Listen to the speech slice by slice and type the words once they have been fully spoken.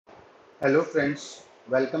Hello friends,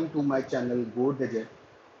 welcome to my channel Go Digit.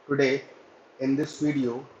 Today in this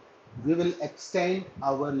video we will extend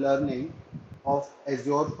our learning of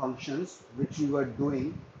Azure functions which we were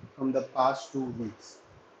doing from the past 2 weeks.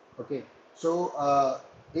 Okay, so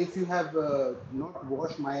if you have not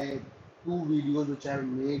watched my two videos which I have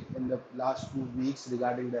made in the last 2 weeks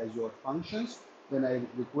regarding the Azure functions, then I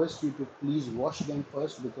request you to please watch them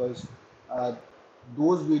first because uh,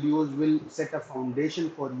 those videos will set a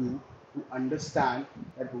foundation for you to understand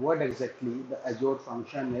that what exactly the Azure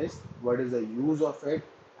function is, what is the use of it,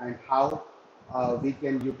 and how we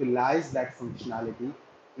can utilize that functionality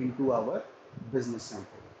into our business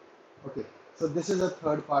center. Okay, so this is the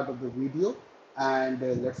third part of the video, and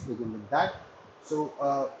let's begin with that.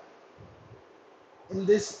 So in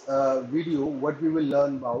this video, what we will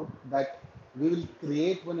learn about that we will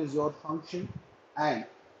create one Azure function, and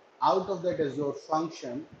out of that Azure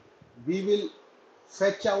function, we will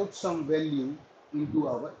fetch out some value into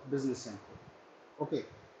our business center. Okay,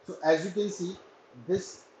 so as you can see,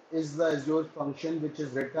 this is the Azure function which is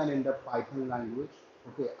written in the Python language.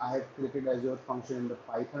 Okay, I have created Azure function in the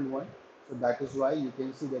Python one, so that is why you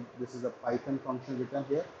can see that this is a Python function written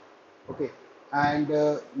here. Okay, and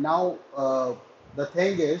now the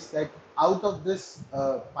thing is that out of this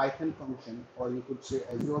Python function, or you could say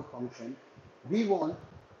Azure function, we want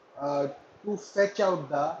uh, to fetch out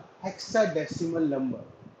the hexadecimal number.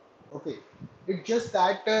 Okay, it's just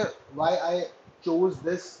that why I chose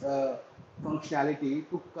this functionality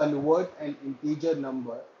to convert an integer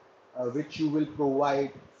number which you will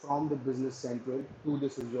provide from the business central to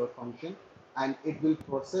this Azure function, and it will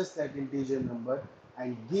process that integer number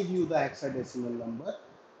and give you the hexadecimal number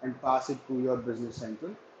and pass it to your business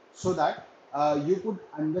central, so that you could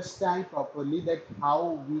understand properly that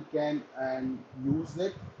how we can use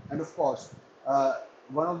it. And of course,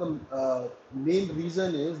 one of the main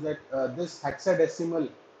reason is that this hexadecimal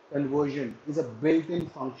conversion is a built-in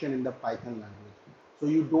function in the Python language. So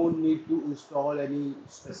you don't need to install any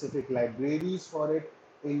specific libraries for it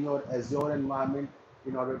in your Azure environment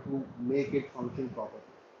in order to make it function properly.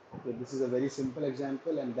 Okay, this is a very simple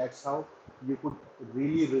example, and that's how you could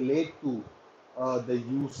really relate to the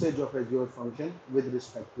usage of Azure function with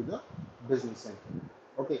respect to the business center.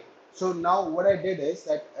 Okay, so now what I did is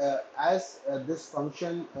that as this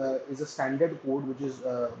function is a standard code which is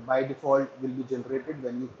by default will be generated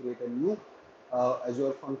when you create a new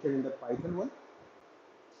Azure function in the Python one.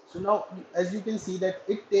 So now, as you can see that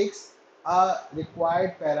it takes a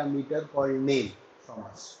required parameter called name from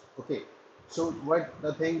us. Okay. So what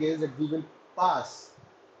the thing is that we will pass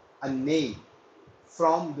a name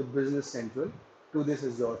from the business central to this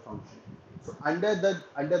Azure function. So under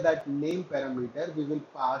that name parameter, we will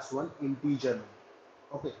pass one integer name.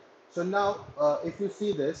 Okay. So now, if you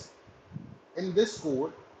see this in this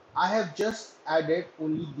code, I have just added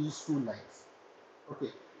only these two lines.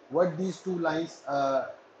 Okay. What these two lines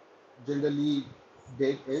generally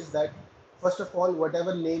did is that first of all,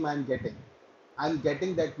 whatever name I'm getting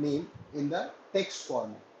that name in the text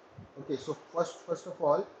format. Okay, so first of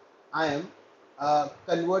all, I am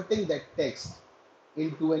converting that text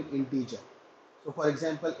into an integer. So for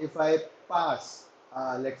example, if I pass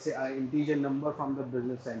let's say an integer number from the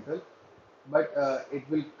business central, but it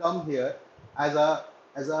will come here as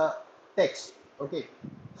a text. Okay,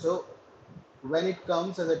 so when it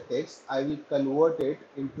comes as a text, I will convert it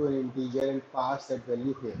into an integer and pass that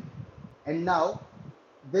value here. And now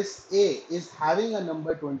this A is having a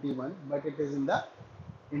number 21, but it is in the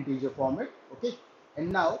integer format. Okay.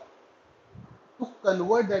 And now to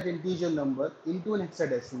convert that integer number into an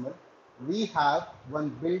hexadecimal, we have one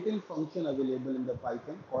built-in function available in the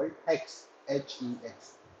Python called hex,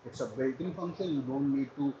 H-E-X. It's a built-in function. You don't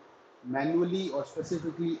need to manually or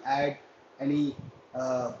specifically add any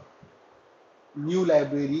new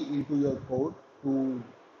library into your code to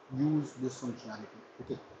use this functionality.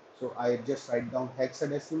 Okay, so I just write down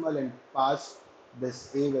hexadecimal and pass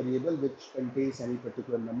this a variable which contains any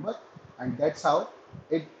particular number, and that's how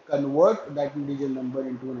it convert that integer number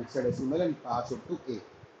into an hexadecimal and pass it to a.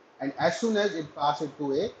 And as soon as it pass it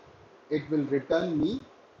to a, it will return me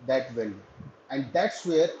that value, and that's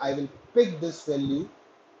where I will pick this value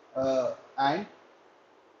and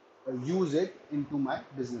use it into my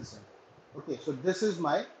business center. Okay, so this is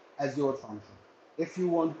my Azure function. If you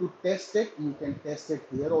want to test it, you can test it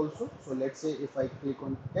here also. So let's say if I click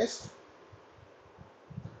on test,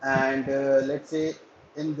 and let's say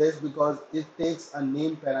in this, because it takes a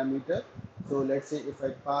name parameter, so let's say if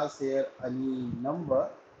I pass here any number,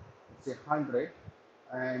 say 100,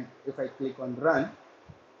 and if I click on run,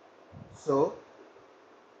 so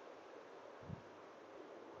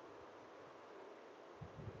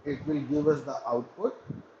it will give us the output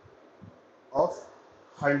of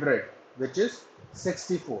 100, which is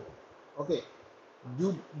 64. Okay,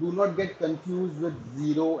 you do not get confused with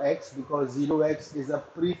 0x, because 0x is a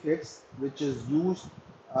prefix which is used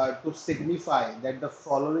to signify that the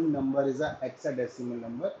following number is a hexadecimal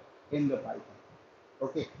number in the Python.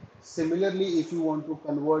 Okay. Similarly, if you want to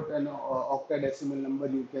convert an octadecimal number,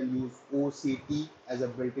 you can use OCT as a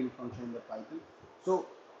built-in function in the Python. So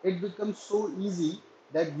it becomes so easy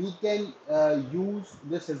that we can use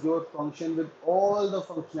this Azure function with all the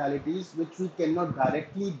functionalities which we cannot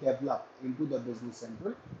directly develop into the Business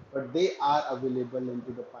Central, but they are available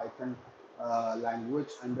into the Python language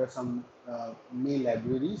under some main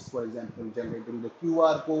libraries, for example, generating the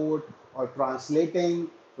QR code or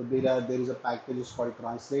translating. So there is a package called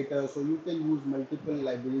translator. So you can use multiple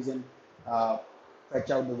libraries and fetch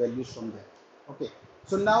out the values from there. Okay.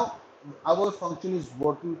 So now our function is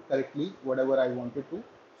working correctly, whatever I wanted to.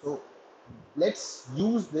 So let's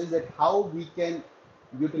use this, that how we can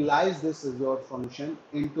utilize this Azure function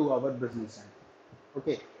into our business center.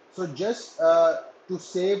 Okay, so just to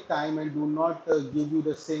save time and do not give you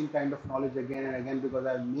the same kind of knowledge again and again, because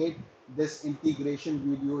I've made this integration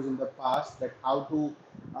videos in the past, that how to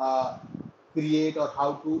uh, create or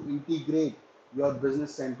how to integrate your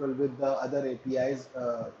business central with the other APIs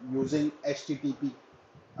using HTTP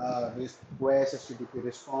request, HTTP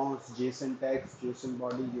response, JSON text, JSON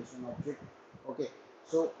body, JSON object. Okay,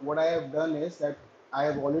 so what I have done is that I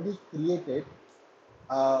have already created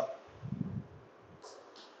a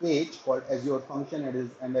page called Azure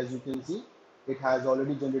function, and as you can see, it has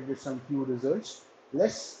already generated some few results.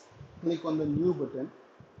 Let's click on the new button,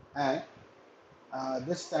 and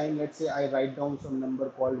this time let's say I write down some number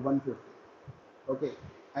called 150. Okay,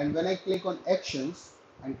 and when I click on actions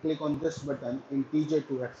and click on this button, integer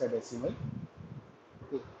to hexadecimal,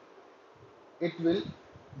 okay, it will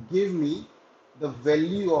give me the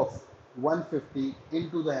value of 150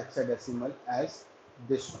 into the hexadecimal as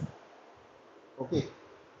this one. Okay,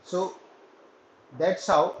 so that's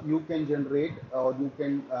how you can generate, or you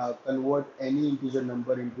can convert any integer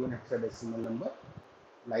number into an hexadecimal number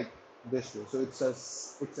like this way. So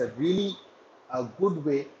it's a really a good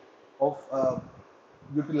way of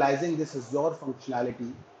utilizing this Azure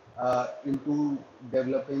functionality into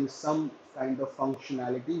developing some kind of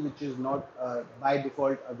functionality which is not by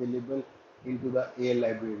default available into the AL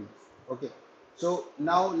libraries. Okay, so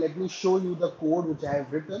now let me show you the code which I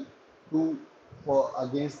have written to for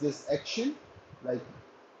against this action, like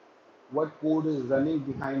what code is running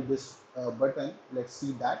behind this button. Let's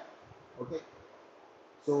see that. Okay,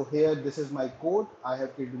 so here this is my code. I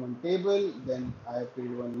have created one table, then I have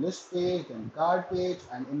created one list page, then card page,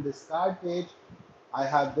 and in this card page I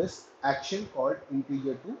have this action called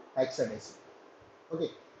integer to hexadecimal. Okay,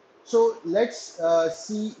 so let's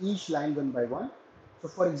see each line one by one. So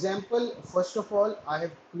for example, first of all, I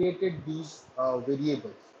have created these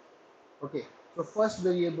variables. Okay, so first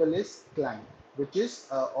variable is client, which is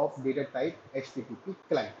of data type HTTP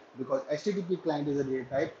client, because HTTP client is a data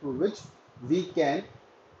type through which we can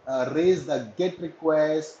raise the GET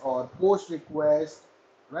request or POST request,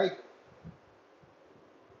 right?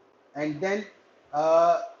 And then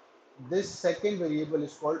uh, this second variable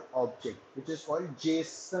is called object, which is called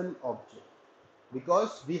JSON object,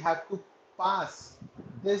 because we have to pass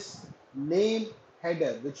this name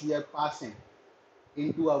header which we are passing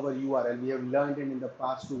into our URL. We have learned it in the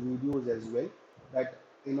past two videos as well, that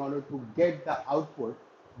in order to get the output,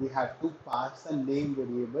 we have to pass the name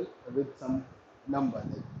variable with some number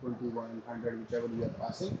like 21, 100, whichever we are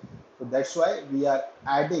passing. So that's why we are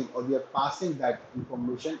adding, or we are passing that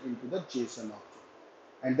information into the JSON object.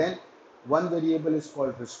 And then one variable is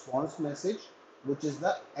called response message, which is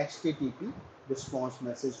the HTTP response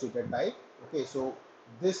message data type. Okay, so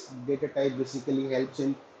this data type basically helps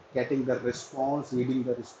in getting the response, reading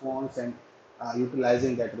the response, and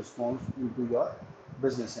utilizing that response into your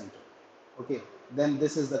business center. Okay, then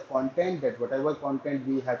this is the content, that whatever content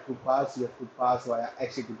we have to pass, you have to pass via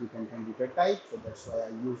HTTP content data type. So that's why I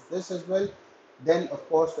use this as well. Then of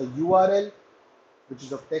course the URL, which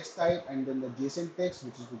is of text type, and then the JSON text,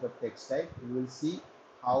 which is with the text type. We will see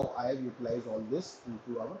how I have utilized all this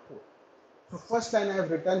into our code. So first line I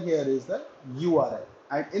have written here is the URL,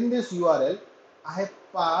 and in this URL I have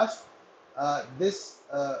passed this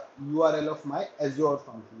URL of my Azure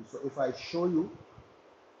function. So if I show you,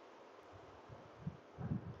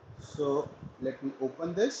 so let me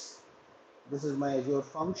open this. This is my Azure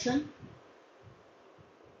function.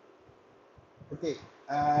 Okay,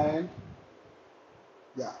 and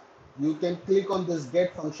yeah, you can click on this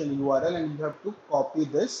get function URL, and you have to copy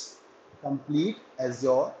this complete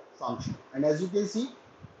Azure function. And as you can see,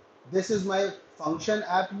 this is my function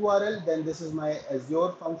app URL, then this is my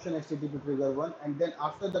Azure function HTTP trigger one, and then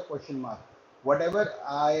after the question mark, whatever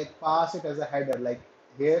I pass it as a header, like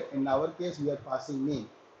here in our case, we are passing name.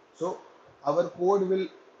 So our code will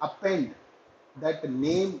append that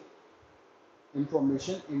name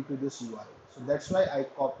information into this URL. So that's why I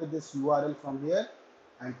copy this URL from here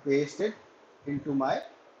and paste it into my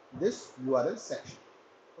this URL section.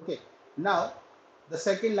 Okay. Now the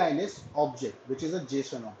second line is object, which is a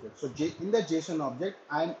JSON object. So in the JSON object,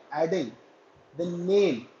 I'm adding the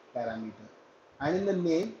name parameter, and in the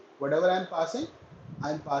name, whatever I'm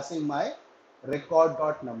passing my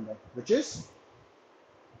record.number, which is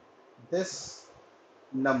this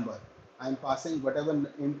number. I'm passing whatever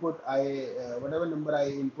number I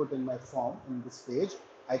input in my form in this page.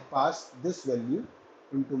 I pass this value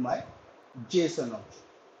into my JSON object.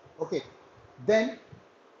 Okay, then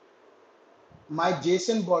my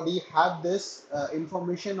JSON body have this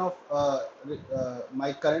information of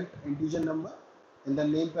my current integer number in the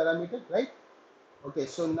name parameter, right? Okay,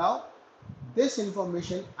 so now this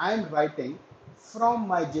information I'm writing from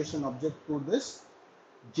my JSON object to this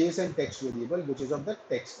JSON text variable, which is of the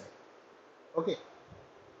text type. Okay,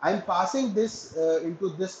 I'm passing this into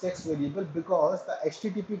this text variable because the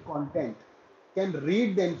HTTP content can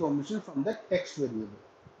read the information from the text variable.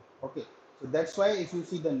 Okay, so that's why if you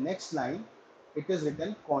see the next line, it is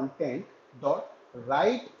written content dot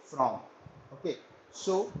write from. Okay,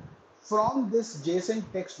 so from this JSON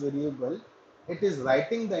text variable, it is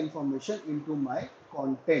writing the information into my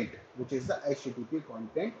content, which is the HTTP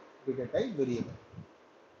content data type variable.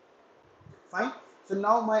 Fine. So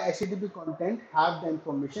now my HTTP content have the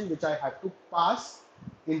information which I have to pass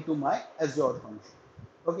into my Azure function.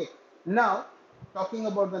 Okay. Now talking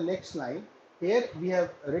about the next line, here we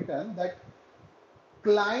have written that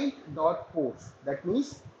client.post. That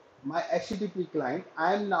means my HTTP client,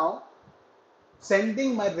 I am now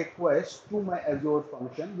sending my request to my Azure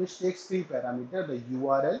function, which takes three parameters: the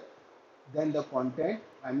URL, then the content,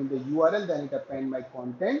 the URL, then it append my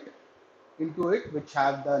content into it, which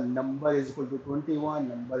have the number is equal to 21,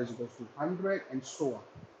 number is equal to 100, and so on.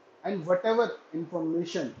 And whatever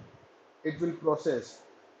information it will process,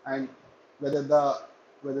 and whether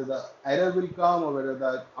the error will come or whether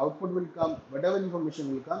the output will come, whatever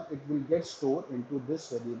information will come, it will get stored into this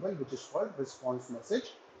variable, which is called response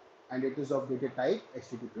message, and it is of data type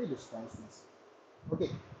HTTP response message. Okay,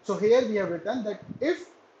 so here we have written that if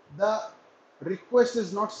the request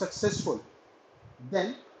is not successful,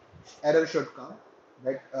 then error should come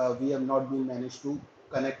that we have not been managed to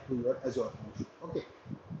connect to your Azure function. Okay,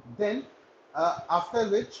 then after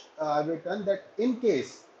which I've written that in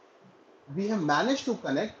case we have managed to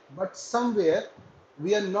connect, but somewhere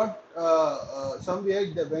we are not somewhere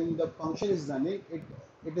when the function is running,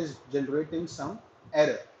 it is generating some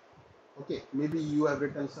error. Okay, maybe you have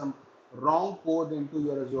written some wrong code into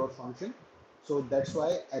your Azure function, so that's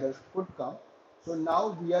why errors could come. So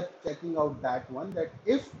now we are checking out that one, that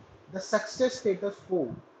if the success status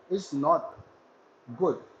code is not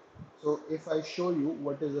good. So if I show you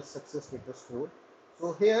what is the success status code,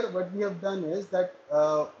 so here what we have done is that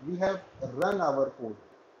we have run our code,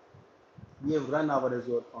 we have run our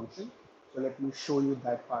Azure function. So let me show you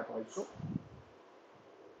that part also.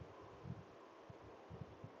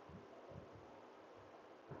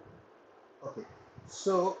 Okay,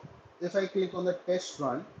 so if I click on the test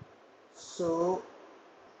run, so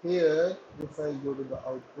here if I go to the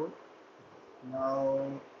output, now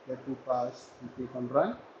let me pass and click on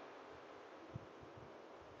run.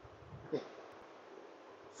 Okay,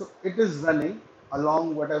 so it is running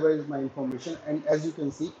along whatever is my information, and as you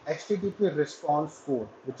can see, HTTP response code,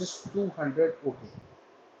 which is 200 OK.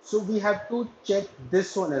 So we have to check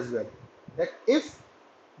this one as well, that if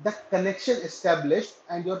the connection established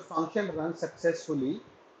and your function runs successfully,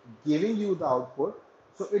 giving you the output,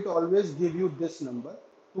 so it always give you this number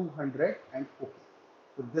 200 and OK.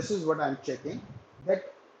 So this is what I'm checking,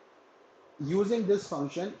 that using this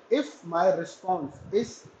function, if my response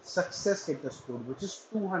is success status code, which is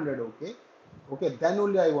 200 OK, okay, then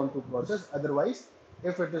only I want to process. Otherwise,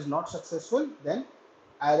 if it is not successful, then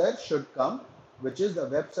error should come, which is the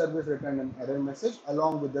web service returned an error message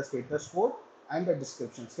along with the status code and the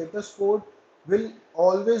description. Status code will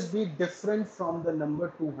always be different from the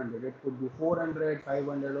number 200. It could be 400,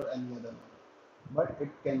 500, or any other number, but it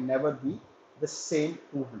can never be the same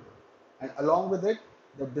 200. And along with it,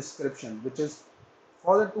 the description, which is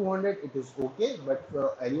for the 200 it is okay, but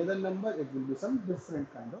for any other number it will be some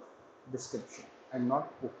different kind of description and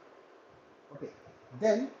not okay. Okay,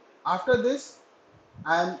 then after this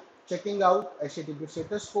I am checking out HTTP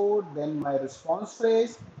status code, then my response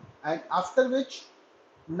phrase, and after which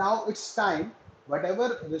Now it's time,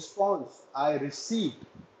 whatever response I received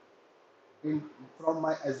in from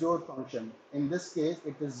my Azure function, in this case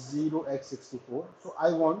it is 0x64. So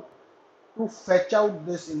I want to fetch out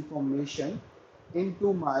this information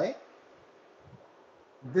into my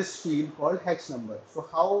this field called hex number. So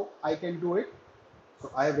how I can do it?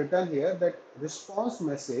 So I have written here that response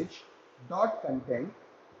message dot content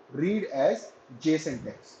read as JSON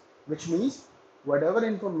text, which means whatever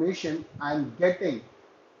information I'm getting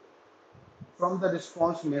from the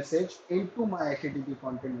response message into my HTTP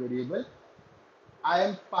content variable, I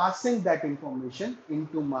am passing that information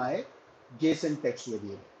into my JSON text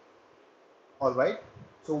variable. All right.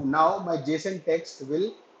 So now my JSON text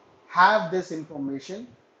will have this information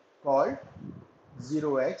called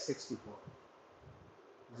 0x64.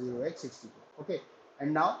 0x64. Okay.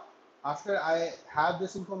 And now after I have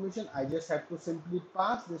this information, I just have to simply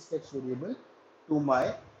pass this text variable to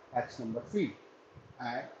my hex number field.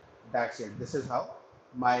 And that's it. This is how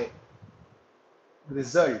my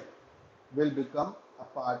result will become a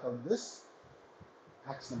part of this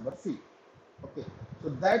hex number field. Okay, so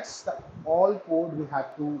that's the all code we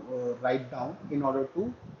have to write down in order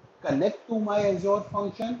to connect to my Azure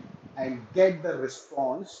function and get the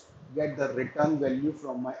response, get the return value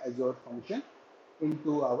from my Azure function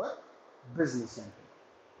into our business center,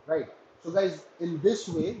 right? So guys, in this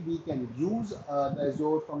way we can use the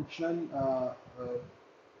Azure function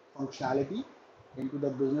functionality into the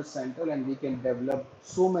business center, and we can develop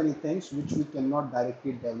so many things which we cannot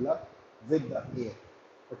directly develop with the air.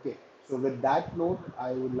 Okay, so with that note,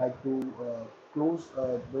 I would like to close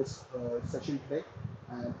this session today,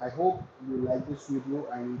 and I hope you like this video.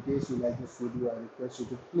 And in case you like this video, I request you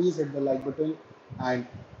to please hit the like button and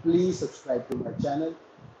please subscribe to my channel.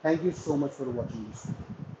 Thank you so much for watching this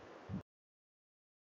video.